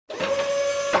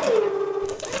All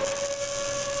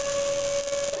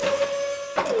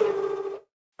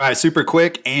right, super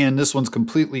quick, and this one's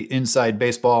completely inside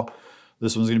baseball.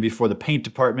 This one's going to be for the paint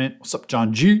department. What's up,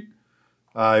 John G?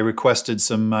 I requested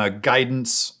some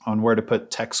guidance on where to put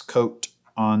Tex-Cote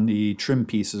on the trim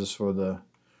pieces for the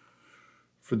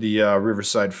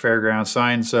Riverside Fairgrounds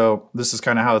sign. So this is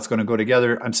kind of how it's going to go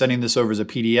together. I'm sending this over as a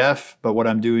PDF, but what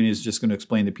I'm doing is just going to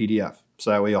explain the PDF. So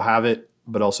that way you'll have it,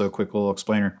 but also a quick little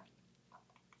explainer.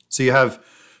 So you have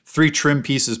 3 trim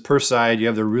pieces per side. You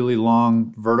have the really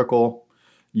long vertical.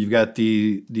 You've got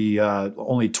the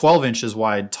only 12 inches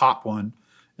wide top one,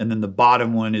 and then the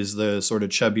bottom one is the sort of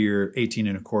chubbier 18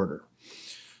 1/4.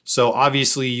 So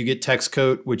obviously you get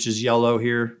Tex-Cote, which is yellow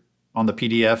here on the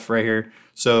PDF right here.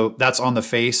 So that's on the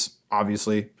face,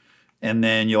 obviously. And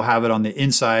then you'll have it on the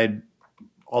inside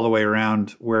all the way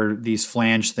around where these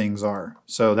flange things are.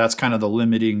 So that's kind of the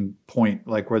limiting point,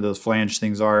 like where those flange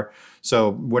things are.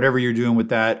 So whatever you're doing with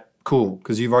that, cool,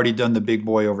 because you've already done the big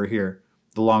boy over here.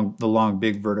 The long,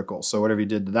 big vertical. So whatever you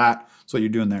did to that, that's what you're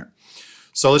doing there.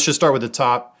 So let's just start with the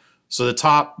top. So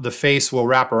the face will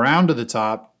wrap around to the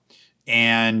top.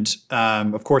 And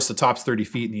of course, the top's 30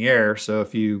 feet in the air. So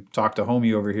if you talk to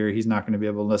homie over here, he's not going to be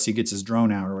able, unless he gets his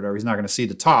drone out or whatever, he's not going to see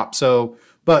the top. So,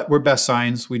 but we're best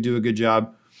signs. We do a good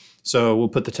job. So we'll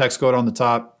put the Tex-Cote on the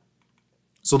top.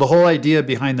 So the whole idea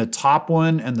behind the top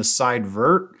one and the side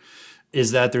vert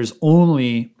is that there's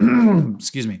only,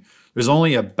 excuse me, there's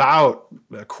only about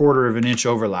 1/4 of an inch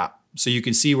overlap. So you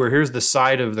can see where here's the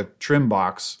side of the trim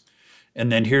box,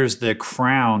 and then here's the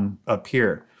crown up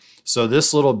here. So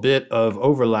this little bit of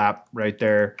overlap right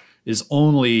there is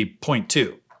only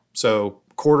 0.2. So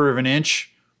 1/4 of an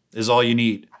inch is all you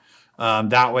need.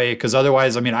 That way, because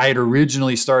otherwise, I mean, I had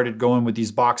originally started going with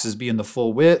these boxes being the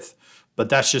full width, but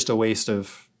that's just a waste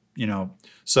of, you know,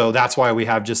 so that's why we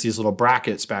have just these little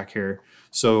brackets back here.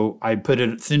 So I put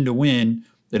it thin to win.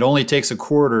 It only takes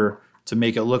 1/4 to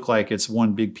make it look like it's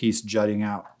one big piece jutting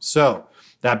out. So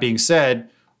that being said,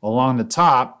 along the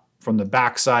top, from the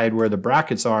back side where the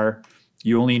brackets are,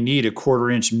 you only need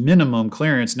 1/4 inch minimum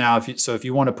clearance. Now, if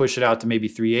you want to push it out to maybe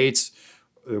 3/8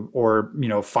 or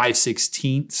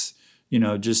 5/16,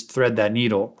 just thread that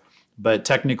needle. But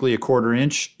technically 1/4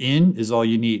 inch in is all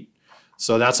you need.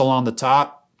 So that's along the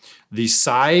top. The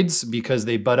sides, because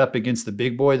they butt up against the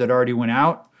big boy that already went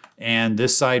out, and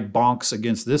this side bonks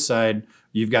against this side,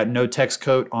 you've got no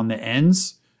Tex-Cote on the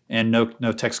ends and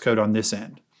no Tex-Cote on this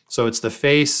end. So it's the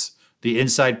face, the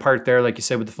inside part there, like you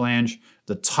said with the flange,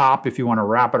 the top if you want to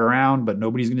wrap it around, but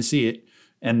nobody's going to see it.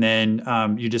 And then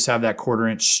you just have that 1/4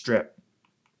 inch strip.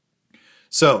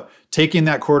 So taking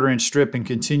that 1/4 inch strip and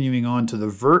continuing on to the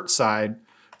vert side,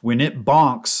 when it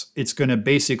bonks, it's going to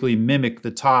basically mimic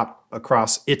the top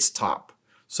across its top.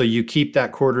 So you keep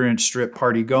that 1/4 inch strip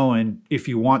party going if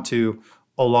you want to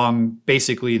along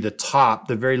basically the top,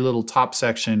 the very little top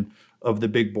section of the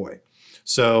big boy.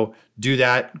 So do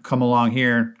that, come along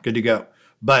here, good to go.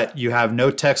 But you have no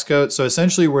Tex-Cote. So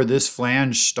essentially where this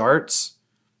flange starts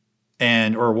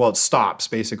well, it stops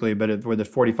basically, but where the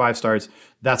 45 starts,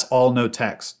 that's all no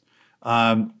Tex.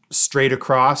 Straight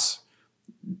across.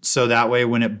 So that way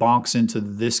when it bonks into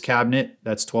this cabinet,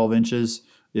 that's 12 inches,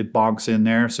 it bonks in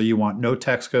there. So you want no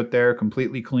Tex-Cote there,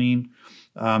 completely clean.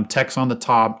 Tex on the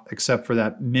top, except for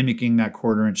that mimicking that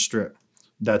 1/4 inch strip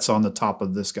that's on the top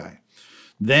of this guy.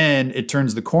 Then it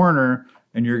turns the corner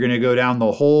and you're going to go down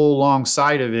the whole long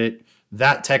side of it.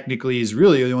 That technically is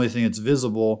really the only thing that's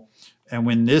visible. And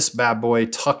when this bad boy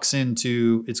tucks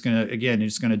into, it's going to, again,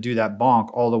 it's going to do that bonk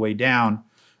all the way down.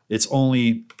 It's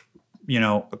only,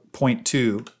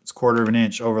 0.2, it's 1/4 of an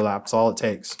inch overlap. That's all it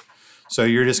takes. So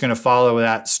you're just going to follow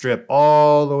that strip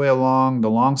all the way along the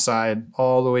long side,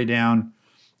 all the way down,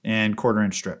 and 1/4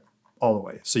 inch strip all the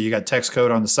way. So you got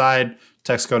Tex-Cote on the side,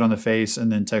 Tex-Cote on the face,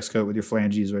 and then Tex-Cote with your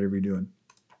flanges, whatever you're doing.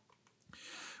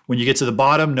 When you get to the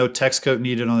bottom, no Tex-Cote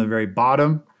needed on the very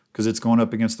bottom because it's going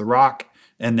up against the rock.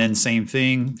 And then same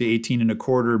thing, the 18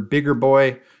 1/4 bigger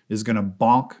boy is going to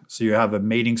bonk. So you have a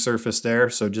mating surface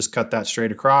there. So just cut that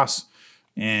straight across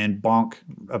and bonk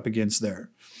up against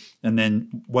there. And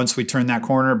then once we turn that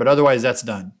corner, but otherwise that's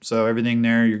done. So everything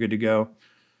there, you're good to go.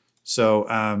 So,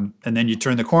 and then you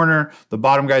turn the corner. The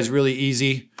bottom guy's really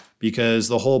easy because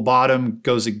the whole bottom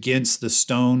goes against the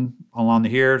stone along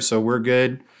here. So we're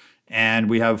good. And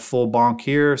we have full bonk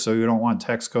here. So you don't want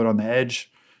Tex-Cote on the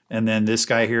edge. And then this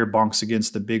guy here bonks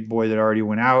against the big boy that already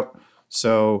went out.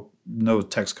 So no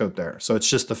Tex-Cote there. So it's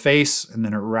just the face and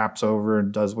then it wraps over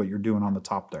and does what you're doing on the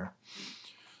top there.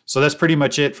 So that's pretty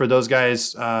much it for those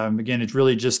guys. Again, it's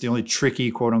really just the only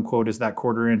tricky quote unquote is that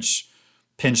 1/4 inch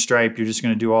pinstripe, you're just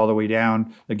going to do all the way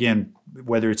down. Again,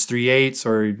 whether it's 3/8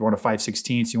 or you want a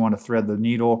 5/16, you want to thread the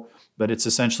needle, but it's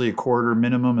essentially a 1/4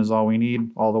 minimum is all we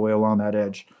need all the way along that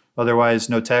edge. Otherwise,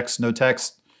 no text,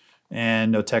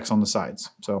 and no text on the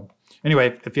sides. So anyway,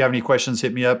 if you have any questions,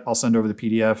 hit me up. I'll send over the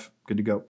PDF. Good to go.